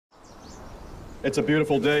It's a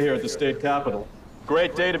beautiful day here at the state capitol.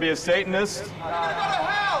 Great day to be a Satanist.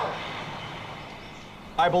 I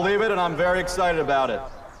believe it, and I'm very excited about it.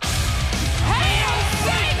 Hail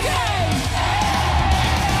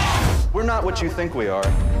Satan! We're not what you think we are.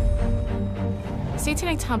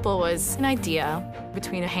 Satanic Temple was an idea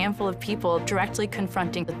between a handful of people directly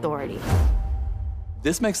confronting authority.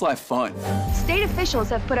 This makes life fun. State officials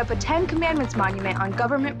have put up a 10 Commandments monument on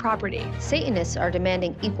government property. Satanists are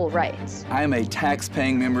demanding equal rights. I am a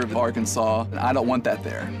tax-paying member of Arkansas, and I don't want that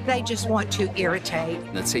there. They just want to irritate.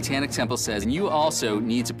 The Satanic Temple says you also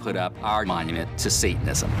need to put up our monument to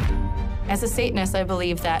Satanism. As a Satanist, I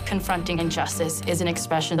believe that confronting injustice is an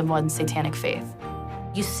expression of one's satanic faith.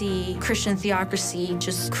 You see Christian theocracy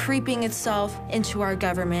just creeping itself into our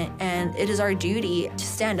government, and it is our duty to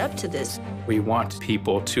stand up to this. We want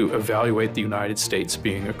people to evaluate the United States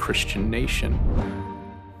being a Christian nation.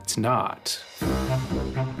 It's not.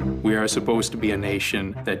 We are supposed to be a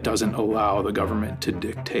nation that doesn't allow the government to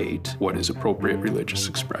dictate what is appropriate religious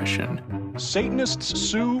expression. Satanists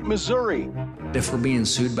sue Missouri. If we're being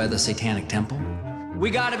sued by the Satanic Temple, we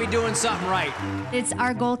gotta be doing something right. It's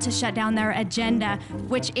our goal to shut down their agenda,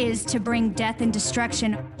 which is to bring death and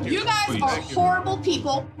destruction. You guys are horrible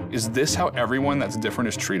people. Is this how everyone that's different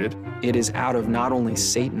is treated? It is out of not only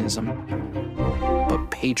Satanism, but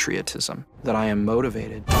patriotism that I am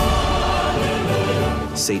motivated.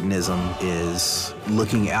 Satanism is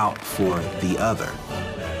looking out for the other,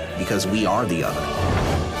 because we are the other.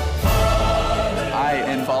 I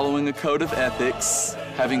am following a code of ethics,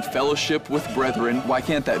 having fellowship with brethren. Why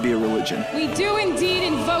can't that be a religion? We do indeed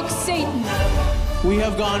invoke Satan. We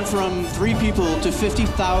have gone from 3 people to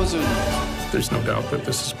 50,000. There's no doubt that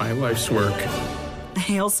this is my life's work.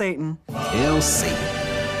 Hail Satan. Hail Satan.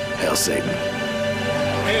 Hail Satan.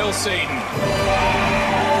 Hail Satan.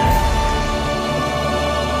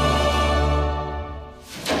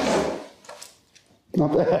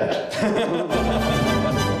 Not bad.